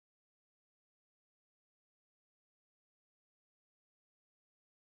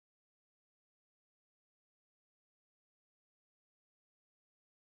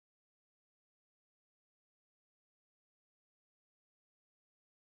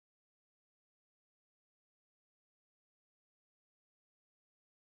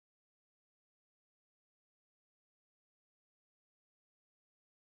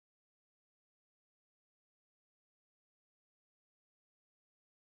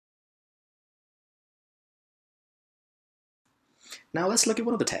Now let's look at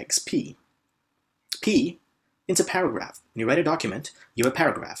one of the tags, P. P, it's a paragraph. When you write a document, you have a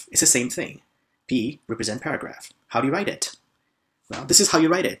paragraph. It's the same thing. P represent paragraph. How do you write it? Well, this is how you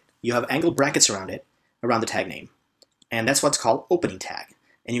write it. You have angled brackets around it, around the tag name. And that's what's called opening tag.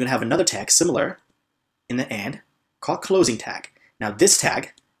 And you're going to have another tag similar in the and called closing tag. Now this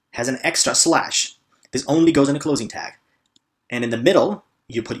tag has an extra slash. This only goes in a closing tag. And in the middle,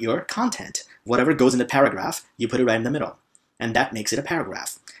 you put your content. Whatever goes in the paragraph, you put it right in the middle. And that makes it a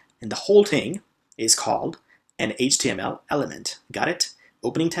paragraph. And the whole thing is called an HTML element. Got it?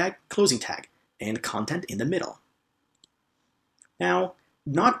 Opening tag, closing tag, and content in the middle. Now,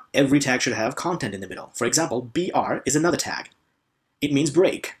 not every tag should have content in the middle. For example, BR is another tag. It means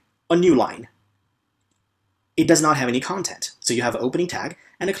break, a new line. It does not have any content. So you have an opening tag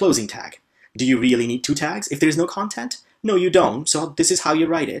and a closing tag. Do you really need two tags if there is no content? No, you don't. So this is how you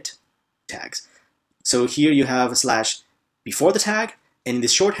write it. Tags. So here you have a slash before the tag, and in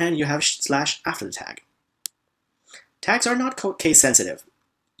this shorthand you have slash after the tag. Tags are not case sensitive.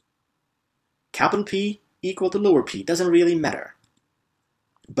 Capital P equal to lower p doesn't really matter.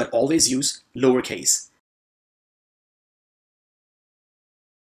 But always use lowercase.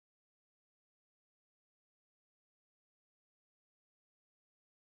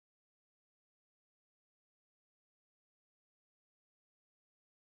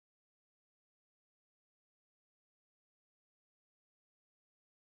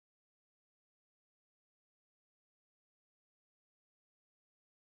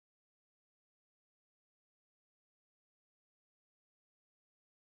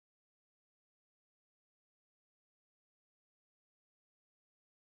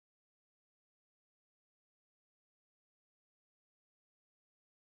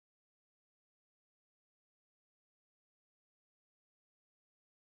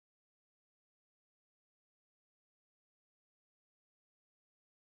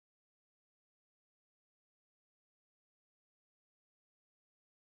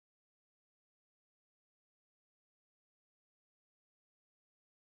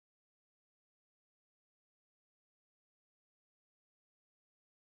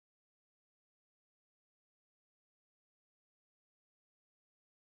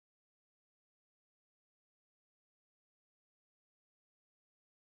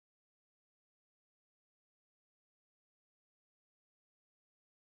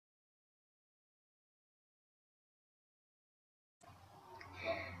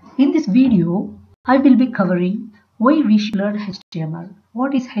 In this video, I will be covering why we should learn HTML,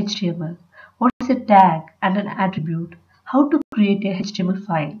 what is HTML, what is a tag and an attribute, how to create a HTML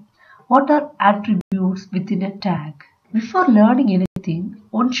file, what are attributes within a tag. Before learning anything,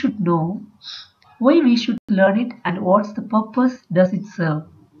 one should know why we should learn it and what's the purpose does it serve.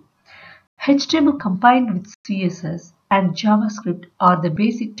 HTML combined with CSS and JavaScript are the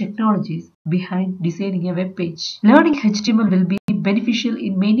basic technologies behind designing a web page. Learning HTML will be beneficial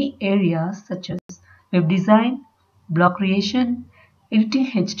in many areas such as web design, blog creation, editing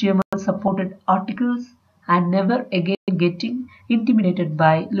HTML supported articles, and never again getting intimidated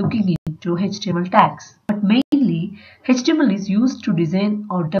by looking into HTML tags. But mainly, HTML is used to design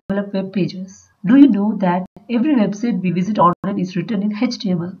or develop web pages. Do you know that every website we visit online is written in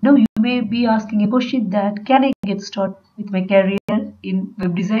HTML? Now you may be asking a question that can I get started with my career in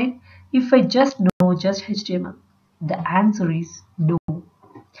web design if I just know HTML? The answer is no.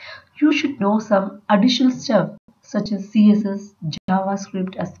 You should know some additional stuff such as CSS,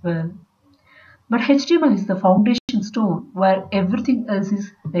 JavaScript as well. But HTML is the foundation stone where everything else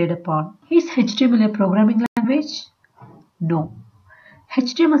is laid upon. Is HTML a programming language? No.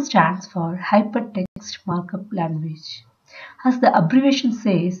 HTML stands for Hypertext Markup Language. As the abbreviation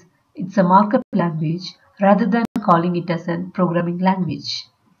says, it's a markup language rather than calling it as a programming language.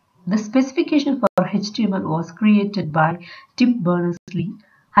 The specification for HTML was created by Tim Berners-Lee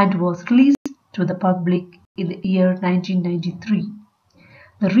and was released to the public in the year 1993.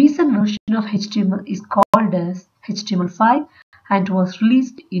 The recent version of HTML is called as HTML5 and was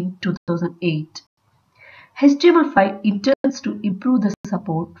released in 2008. HTML5 intends to improve the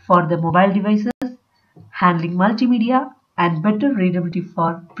support for the mobile devices, handling multimedia, and better readability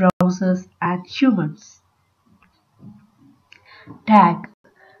for browsers and humans. Tag.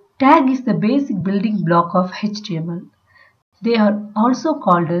 Tag is the basic building block of HTML. They are also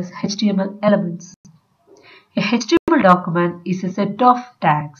called as HTML elements. A HTML document is a set of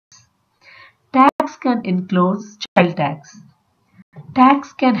tags. Tags can include child tags.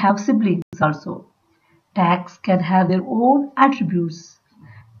 Tags can have siblings also. Tags can have their own attributes.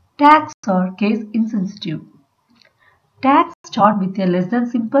 Tags are case insensitive. Tags start with a less than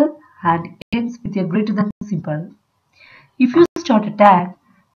simple and ends with a greater than simple. If you start start a tag,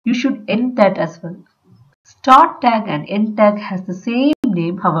 you should end that as well. Start tag and end tag has the same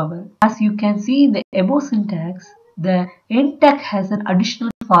name, however. As you can see in the above syntax, the end tag has an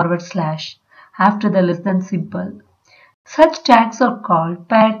additional forward slash after the less than symbol. Such tags are called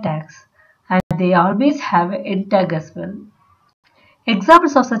pair tags, and they always have an end tag as well.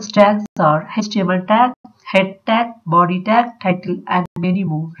 Examples of such tags are HTML tag, head tag, body tag, title, and many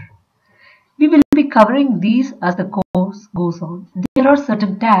more. We will be covering these as the course goes on. There are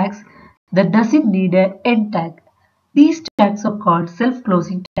certain tags that doesn't need an end tag. These tags are called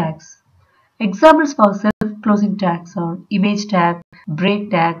self-closing tags. Examples for self-closing tags are image tag, break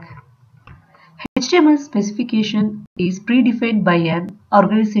tag. HTML specification is predefined by an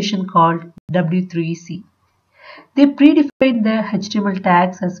organization called W3C. They predefine the HTML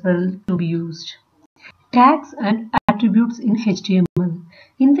tags as well to be used. Tags and attributes in HTML.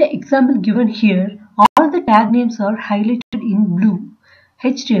 In the example given here, all the tag names are highlighted in blue.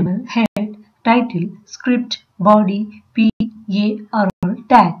 HTML, head, title, script, body, PA are all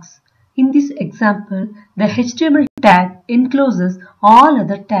tags. In this example, the HTML tag encloses all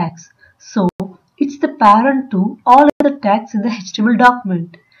other tags. So, it's the parent to all other tags in the HTML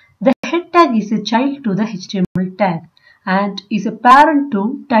document. The head tag is a child to the HTML tag and is a parent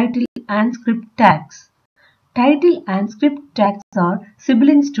to title and script tags. Title and script tags are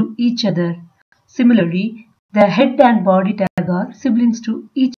siblings to each other. Similarly, the head and body tag are siblings to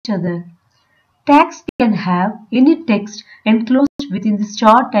each other. Tags can have any text enclosed within the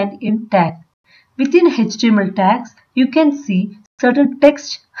start and end tag. Within HTML tags, you can see certain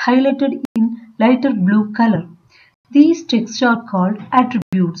text highlighted in lighter blue color. These texts are called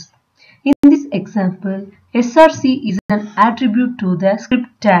attributes. In this example, src is an attribute to the script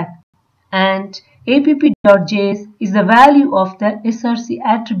tag, and app.js is the value of the src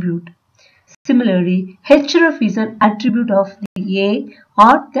attribute. Similarly, href is an attribute of the a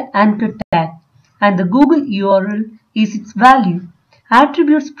or the anchor tag, and the Google URL is its value.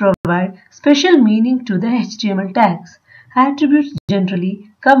 Attributes provide special meaning to the HTML tags. Attributes generally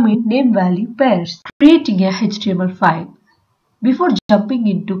come in name-value pairs. Creating a HTML file. Before jumping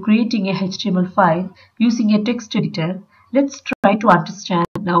into creating a HTML file using a text editor, let's try to understand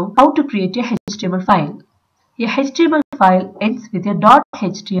now how to create a HTML file. A HTML file ends with a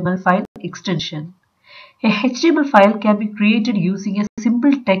 .html file extension. A HTML file can be created using a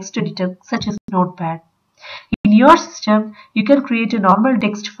simple text editor such as Notepad. In your system, you can create a normal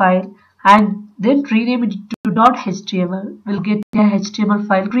text file and then rename it to .html. Will get a HTML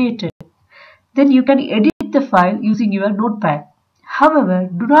file created. Then you can edit the file using your Notepad. However,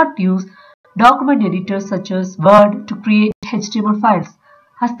 do not use document editors such as Word to create HTML files,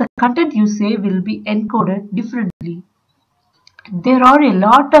 as the content you save will be encoded differently. There are a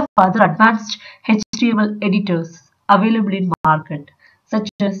lot of other advanced HTML editors available in market, such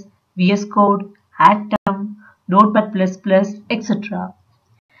as VS Code, Atom, Notepad++, etc.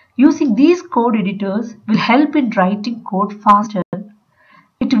 Using these code editors will help in writing code faster.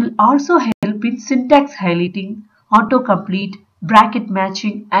 It will also help in syntax highlighting, autocomplete, bracket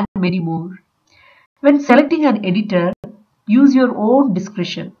matching, and many more. When selecting an editor, use your own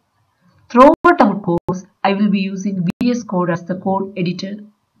discretion. Throughout our course, I will be using VS Code as the code editor.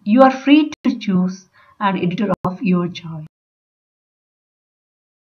 You are free to choose an editor of your choice.